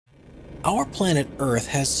Our planet Earth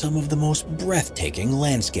has some of the most breathtaking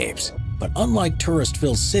landscapes. But unlike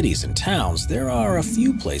tourist-filled cities and towns, there are a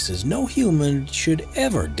few places no human should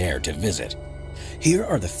ever dare to visit. Here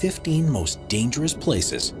are the 15 most dangerous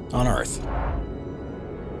places on Earth.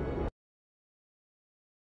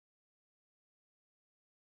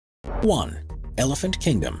 1. Elephant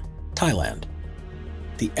Kingdom, Thailand.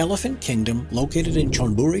 The Elephant Kingdom, located in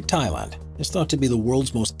Chonburi, Thailand, is thought to be the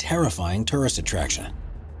world's most terrifying tourist attraction.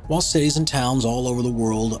 While cities and towns all over the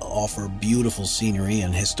world offer beautiful scenery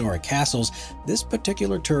and historic castles, this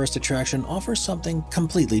particular tourist attraction offers something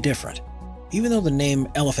completely different. Even though the name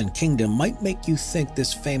Elephant Kingdom might make you think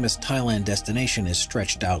this famous Thailand destination is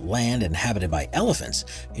stretched out land inhabited by elephants,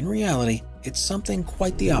 in reality, it's something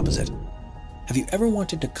quite the opposite. Have you ever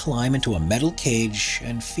wanted to climb into a metal cage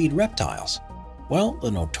and feed reptiles? Well,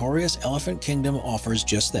 the notorious Elephant Kingdom offers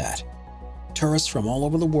just that. Tourists from all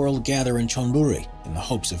over the world gather in Chonburi in the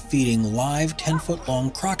hopes of feeding live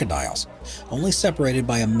 10-foot-long crocodiles, only separated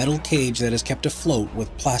by a metal cage that is kept afloat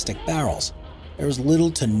with plastic barrels. There is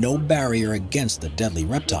little to no barrier against the deadly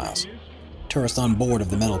reptiles. Tourists on board of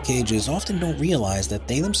the metal cages often don't realize that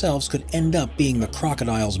they themselves could end up being the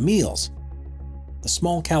crocodiles' meals. The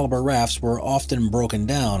small caliber rafts were often broken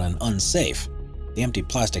down and unsafe. The empty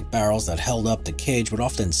plastic barrels that held up the cage would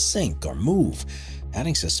often sink or move,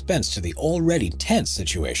 adding suspense to the already tense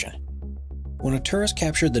situation. When a tourist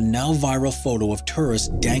captured the now viral photo of tourists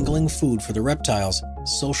dangling food for the reptiles,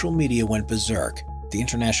 social media went berserk. The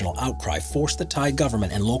international outcry forced the Thai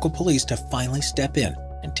government and local police to finally step in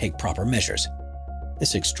and take proper measures.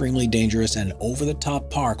 This extremely dangerous and over-the-top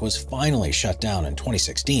park was finally shut down in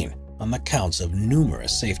 2016 on the counts of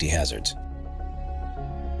numerous safety hazards.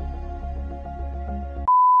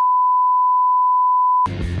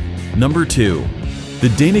 Number 2. The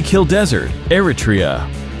Danakil Desert,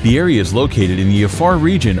 Eritrea. The area is located in the Afar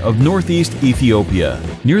region of northeast Ethiopia,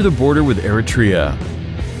 near the border with Eritrea.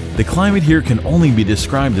 The climate here can only be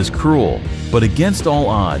described as cruel, but against all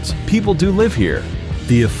odds, people do live here.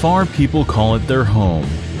 The Afar people call it their home.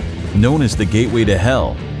 Known as the Gateway to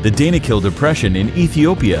Hell, the Danakil Depression in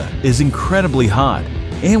Ethiopia is incredibly hot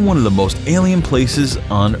and one of the most alien places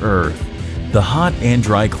on Earth. The hot and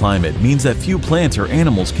dry climate means that few plants or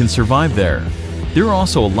animals can survive there. There are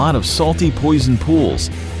also a lot of salty poison pools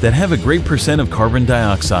that have a great percent of carbon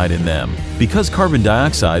dioxide in them. Because carbon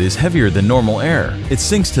dioxide is heavier than normal air, it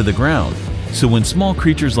sinks to the ground. So when small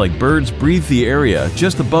creatures like birds breathe the area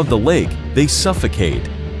just above the lake, they suffocate.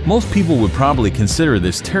 Most people would probably consider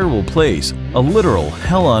this terrible place a literal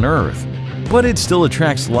hell on earth. But it still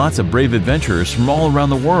attracts lots of brave adventurers from all around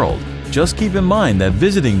the world. Just keep in mind that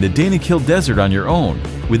visiting the Danakil Desert on your own,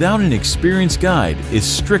 without an experienced guide, is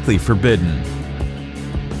strictly forbidden.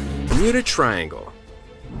 Bermuda Triangle.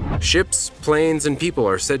 Ships, planes, and people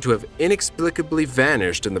are said to have inexplicably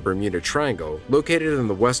vanished in the Bermuda Triangle, located in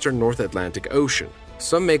the western North Atlantic Ocean.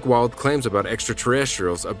 Some make wild claims about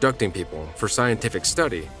extraterrestrials abducting people for scientific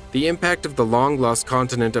study, the impact of the long-lost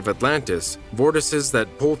continent of Atlantis, vortices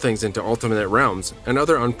that pull things into alternate realms, and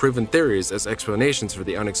other unproven theories as explanations for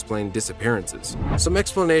the unexplained disappearances. Some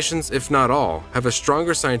explanations, if not all, have a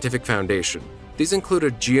stronger scientific foundation. These include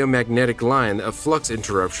a geomagnetic line of flux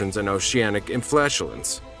interruptions and oceanic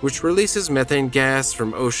inflatulence, which releases methane gas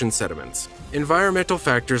from ocean sediments. Environmental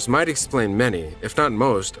factors might explain many, if not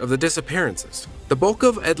most, of the disappearances. The bulk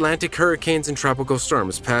of Atlantic hurricanes and tropical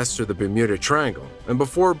storms pass through the Bermuda Triangle, and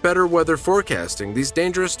before better weather forecasting, these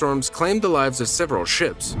dangerous storms claimed the lives of several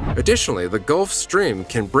ships. Additionally, the Gulf Stream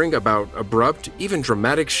can bring about abrupt, even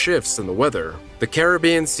dramatic shifts in the weather. The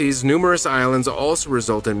Caribbean Sea's numerous islands also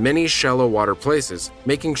result in many shallow water places,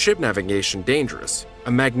 making ship navigation dangerous.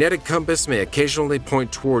 A magnetic compass may occasionally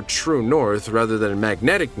point toward true north rather than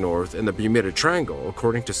magnetic north in the Bermuda Triangle,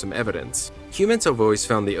 according to some evidence. Humans have always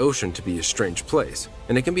found the ocean to be a strange place,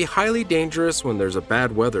 and it can be highly dangerous when there's a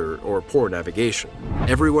bad weather or poor navigation.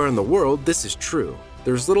 Everywhere in the world, this is true.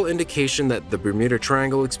 There's little indication that the Bermuda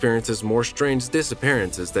Triangle experiences more strange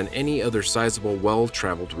disappearances than any other sizable,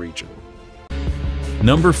 well-traveled region.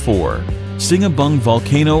 Number 4. Sinabung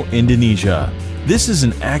Volcano, Indonesia. This is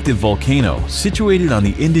an active volcano situated on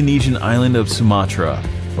the Indonesian island of Sumatra.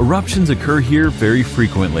 Eruptions occur here very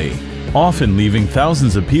frequently, often leaving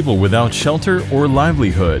thousands of people without shelter or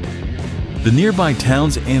livelihood. The nearby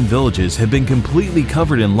towns and villages have been completely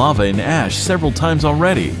covered in lava and ash several times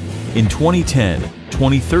already, in 2010,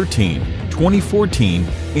 2013, 2014,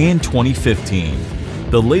 and 2015.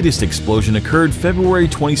 The latest explosion occurred February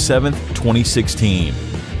 27, 2016.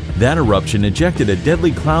 That eruption ejected a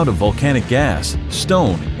deadly cloud of volcanic gas,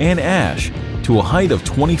 stone, and ash to a height of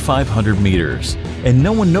 2,500 meters, and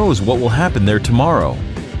no one knows what will happen there tomorrow.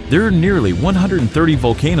 There are nearly 130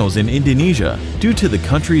 volcanoes in Indonesia due to the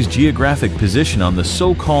country's geographic position on the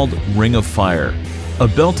so-called Ring of Fire, a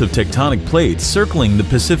belt of tectonic plates circling the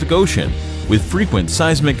Pacific Ocean with frequent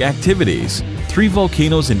seismic activities. 3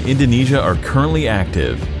 volcanoes in Indonesia are currently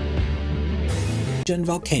active. Effend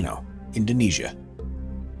Volcano, Indonesia.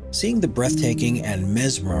 Seeing the breathtaking and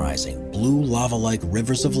mesmerizing blue lava-like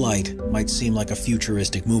rivers of light might seem like a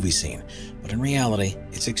futuristic movie scene, but in reality,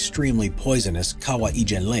 it's extremely poisonous Kawah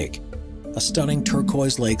Ijen Lake. A stunning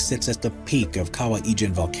turquoise lake sits at the peak of Kawah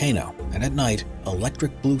Ijen Volcano, and at night,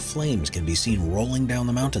 electric blue flames can be seen rolling down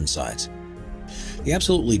the mountainsides. The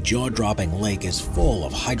absolutely jaw-dropping lake is full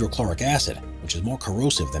of hydrochloric acid, which is more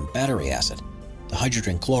corrosive than battery acid. The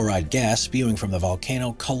hydrogen chloride gas spewing from the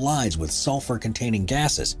volcano collides with sulfur-containing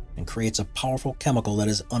gases and creates a powerful chemical that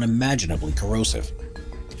is unimaginably corrosive.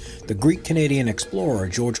 The Greek-Canadian explorer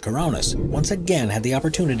George Kourounis once again had the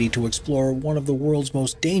opportunity to explore one of the world's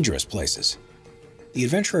most dangerous places. The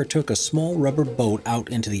adventurer took a small rubber boat out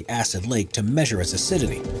into the acid lake to measure its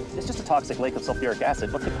acidity. It's just a toxic lake of sulfuric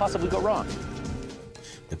acid. What could possibly go wrong?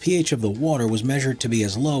 The pH of the water was measured to be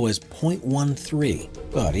as low as 0.13,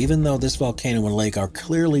 but even though this volcano and lake are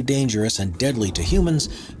clearly dangerous and deadly to humans,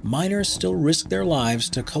 miners still risk their lives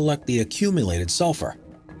to collect the accumulated sulfur.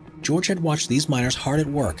 George had watched these miners hard at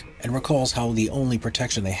work and recalls how the only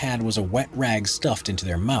protection they had was a wet rag stuffed into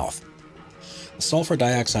their mouth. The sulfur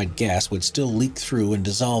dioxide gas would still leak through and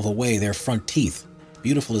dissolve away their front teeth.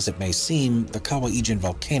 Beautiful as it may seem, the Kawah Ijen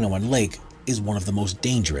volcano and lake is one of the most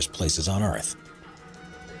dangerous places on Earth.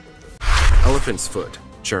 Elephant's Foot,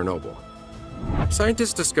 Chernobyl.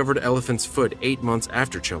 Scientists discovered Elephant's Foot 8 months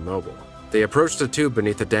after Chernobyl. They approached a tube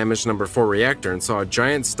beneath the damaged No. 4 reactor and saw a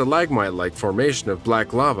giant stalagmite-like formation of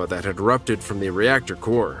black lava that had erupted from the reactor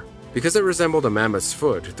core. Because it resembled a mammoth's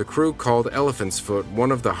foot, the crew called Elephant's Foot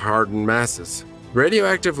one of the hardened masses.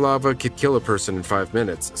 Radioactive lava could kill a person in 5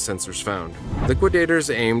 minutes, sensors found. Liquidators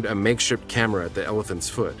aimed a makeshift camera at the Elephant's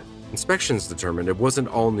Foot. Inspections determined it wasn't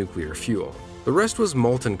all nuclear fuel. The rest was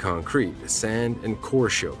molten concrete, sand, and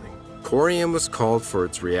core shielding. Corium was called for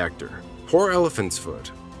its reactor. Poor Elephant's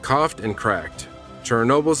Foot coughed and cracked.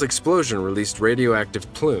 Chernobyl's explosion released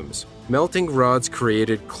radioactive plumes. Melting rods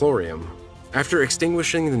created chlorium. After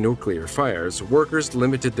extinguishing the nuclear fires, workers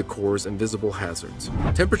limited the core's invisible hazards.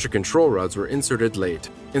 Temperature control rods were inserted late.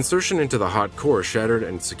 Insertion into the hot core shattered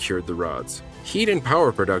and secured the rods. Heat and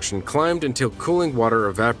power production climbed until cooling water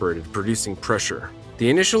evaporated, producing pressure. The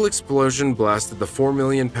initial explosion blasted the 4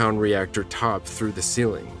 million-pound reactor top through the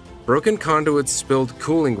ceiling. Broken conduits spilled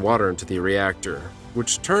cooling water into the reactor,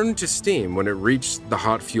 which turned to steam when it reached the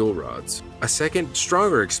hot fuel rods. A second,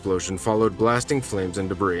 stronger explosion followed, blasting flames and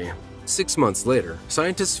debris. 6 months later,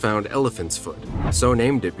 scientists found Elephant's Foot. So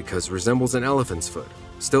named it because it resembles an elephant's foot.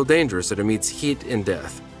 Still dangerous, it emits heat and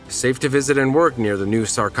death. Safe to visit and work near the new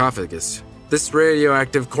sarcophagus. This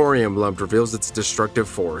radioactive corium lump reveals its destructive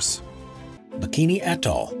force. Bikini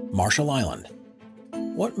Atoll, Marshall Island.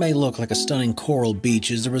 What may look like a stunning coral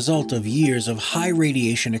beach is the result of years of high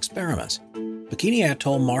radiation experiments. Bikini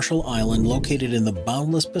Atoll, Marshall Island, located in the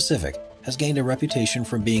boundless Pacific, has gained a reputation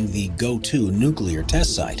for being the go-to nuclear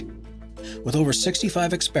test site. With over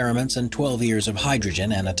 65 experiments and 12 years of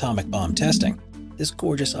hydrogen and atomic bomb testing, this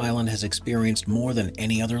gorgeous island has experienced more than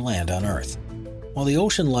any other land on Earth. While the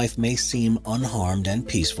ocean life may seem unharmed and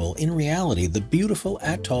peaceful, in reality, the beautiful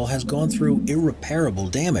atoll has gone through irreparable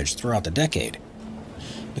damage throughout the decade.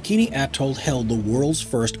 Bikini Atoll held the world's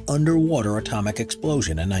first underwater atomic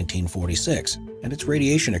explosion in 1946, and its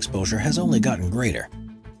radiation exposure has only gotten greater.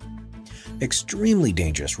 Extremely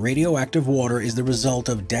dangerous radioactive water is the result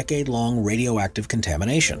of decade-long radioactive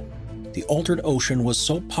contamination. The altered ocean was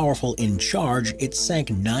so powerful in charge, it sank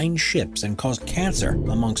 9 ships and caused cancer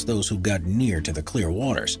amongst those who got near to the clear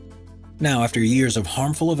waters. Now, after years of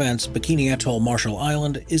harmful events, Bikini Atoll, Marshall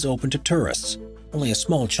Island is open to tourists. Only a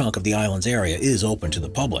small chunk of the island's area is open to the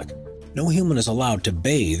public. No human is allowed to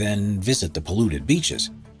bathe and visit the polluted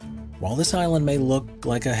beaches. While this island may look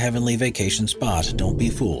like a heavenly vacation spot, don't be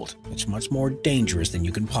fooled. It's much more dangerous than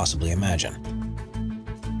you can possibly imagine.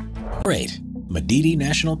 8. Madidi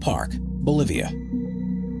National Park, Bolivia.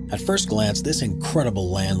 At first glance, this incredible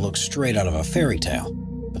land looks straight out of a fairy tale,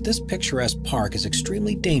 but this picturesque park is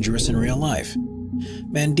extremely dangerous in real life.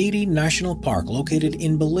 Madidi National Park, located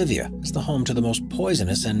in Bolivia, is the home to the most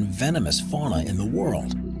poisonous and venomous fauna in the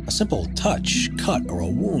world. A simple touch, cut, or a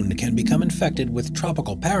wound can become infected with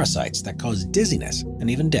tropical parasites that cause dizziness and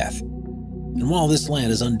even death. And while this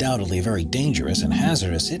land is undoubtedly very dangerous and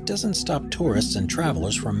hazardous, it doesn't stop tourists and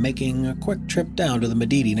travelers from making a quick trip down to the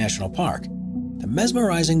Madidi National Park. The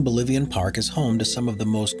mesmerizing Bolivian park is home to some of the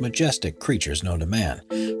most majestic creatures known to man.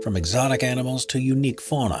 From exotic animals to unique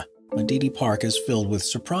fauna, Madidi Park is filled with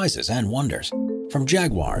surprises and wonders. From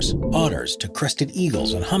jaguars, otters, to crested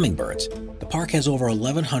eagles and hummingbirds, the park has over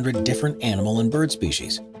 1,100 different animal and bird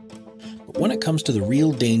species. But when it comes to the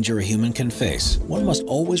real danger a human can face, one must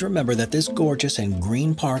always remember that this gorgeous and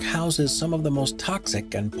green park houses some of the most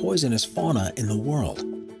toxic and poisonous fauna in the world.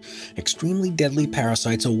 Extremely deadly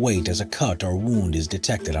parasites await as a cut or wound is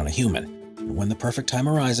detected on a human, and when the perfect time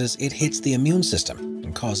arises, it hits the immune system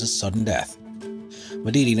and causes sudden death.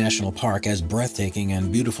 Madidi National Park, as breathtaking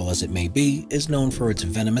and beautiful as it may be, is known for its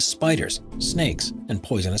venomous spiders, snakes, and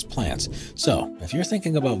poisonous plants. So, if you're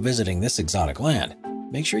thinking about visiting this exotic land,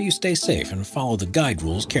 make sure you stay safe and follow the guide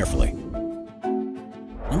rules carefully.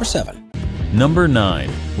 Number 7. Number 9.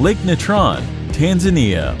 Lake Natron,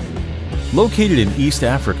 Tanzania. Located in East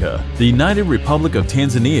Africa, the United Republic of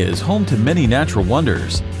Tanzania is home to many natural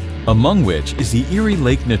wonders, among which is the Erie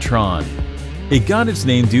Lake Natron. It got its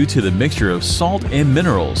name due to the mixture of salt and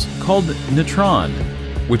minerals called natron,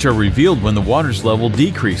 which are revealed when the water's level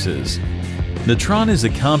decreases. Natron is a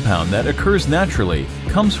compound that occurs naturally,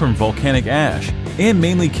 comes from volcanic ash, and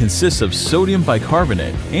mainly consists of sodium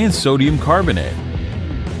bicarbonate and sodium carbonate.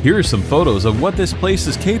 Here are some photos of what this place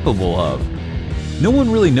is capable of. No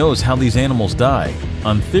one really knows how these animals die.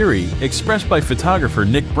 On theory, expressed by photographer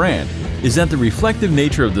Nick Brandt, is that the reflective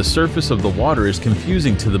nature of the surface of the water is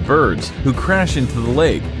confusing to the birds who crash into the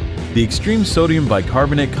lake. The extreme sodium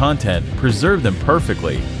bicarbonate content preserved them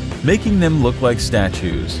perfectly, making them look like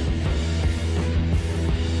statues.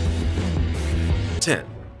 10.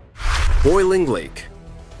 Boiling Lake.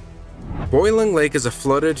 Boiling Lake is a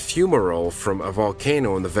flooded fumarole from a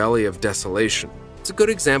volcano in the Valley of Desolation. It's a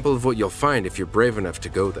good example of what you'll find if you're brave enough to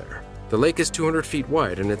go there. The lake is 200 feet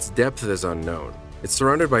wide and its depth is unknown. It's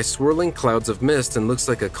surrounded by swirling clouds of mist and looks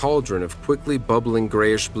like a cauldron of quickly bubbling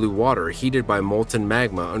grayish-blue water heated by molten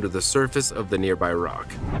magma under the surface of the nearby rock.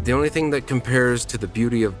 The only thing that compares to the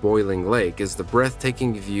beauty of Boiling Lake is the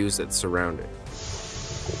breathtaking views that surround it.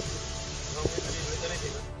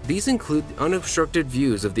 These include unobstructed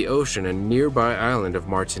views of the ocean and nearby island of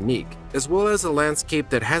Martinique, as well as a landscape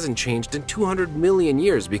that hasn't changed in 200 million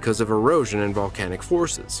years because of erosion and volcanic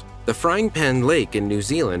forces. The Frying Pan Lake in New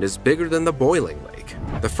Zealand is bigger than the Boiling Lake.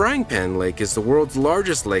 The Frying Pan Lake is the world's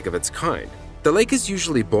largest lake of its kind. The lake is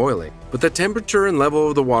usually boiling, but the temperature and level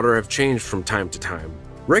of the water have changed from time to time.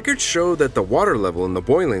 Records show that the water level in the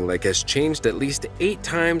Boiling Lake has changed at least 8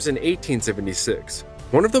 times in 1876.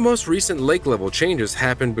 One of the most recent lake level changes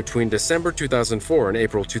happened between December 2004 and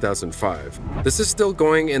April 2005. This is still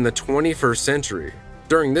going in the 21st century.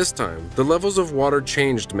 During this time, the levels of water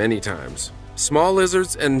changed many times. Small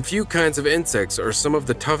lizards and few kinds of insects are some of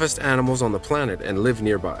the toughest animals on the planet and live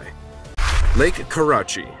nearby. Lake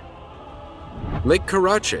Karachi. Lake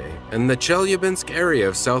Karachi in the Chelyabinsk area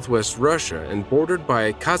of southwest Russia and bordered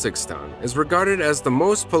by Kazakhstan is regarded as the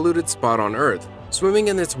most polluted spot on Earth. Swimming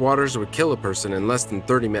in its waters would kill a person in less than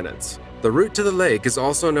 30 minutes. The route to the lake is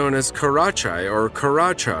also known as Karachay or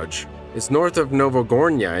Karachaj. It's north of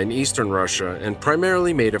Novogornya in eastern Russia and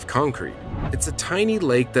primarily made of concrete. It's a tiny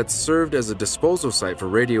lake that served as a disposal site for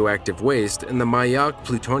radioactive waste in the Mayak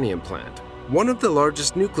plutonium plant, one of the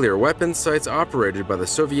largest nuclear weapons sites operated by the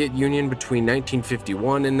Soviet Union between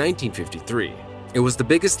 1951 and 1953. It was the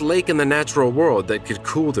biggest lake in the natural world that could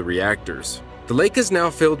cool the reactors. The lake is now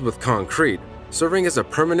filled with concrete, serving as a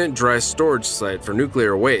permanent dry storage site for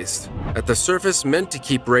nuclear waste, at the surface meant to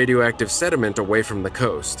keep radioactive sediment away from the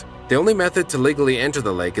coast. The only method to legally enter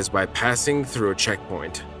the lake is by passing through a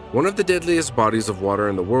checkpoint. One of the deadliest bodies of water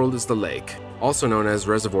in the world is the lake, also known as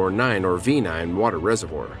Reservoir 9 or V9 water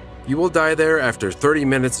reservoir. You will die there after 30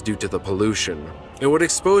 minutes due to the pollution. It would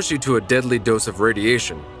expose you to a deadly dose of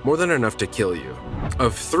radiation, more than enough to kill you.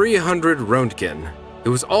 Of 300 Röntgen, it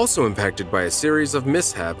was also impacted by a series of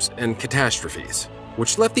mishaps and catastrophes,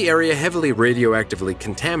 which left the area heavily radioactively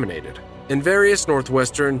contaminated. In various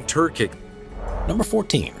northwestern Turkic. Number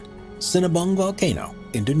 14. Sinabung Volcano,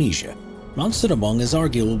 Indonesia. Mount Sinabung is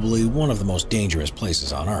arguably one of the most dangerous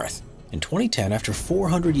places on Earth. In 2010, after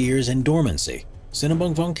 400 years in dormancy,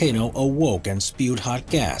 Sinabung Volcano awoke and spewed hot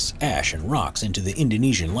gas, ash, and rocks into the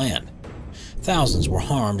Indonesian land. Thousands were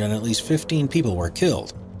harmed and at least 15 people were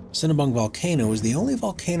killed. Sinabung Volcano is the only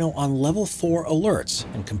volcano on level 4 alerts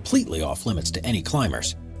and completely off limits to any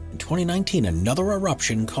climbers. In 2019, another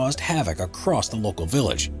eruption caused havoc across the local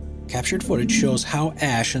village. Captured footage shows how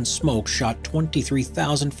ash and smoke shot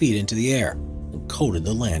 23,000 feet into the air and coated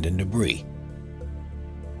the land in debris.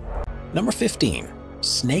 Number 15.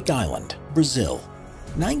 Snake Island, Brazil.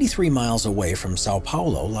 93 miles away from Sao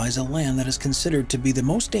Paulo lies a land that is considered to be the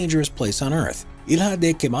most dangerous place on Earth. Ilha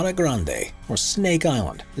de Queimada Grande, or Snake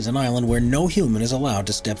Island, is an island where no human is allowed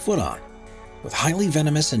to step foot on. With highly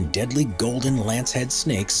venomous and deadly golden lancehead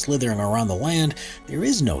snakes slithering around the land, there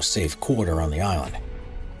is no safe quarter on the island.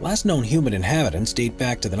 Last known human inhabitants date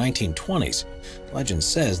back to the 1920s. Legend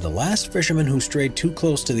says the last fisherman who strayed too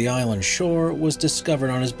close to the island's shore was discovered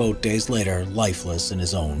on his boat days later, lifeless in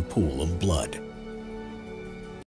his own pool of blood.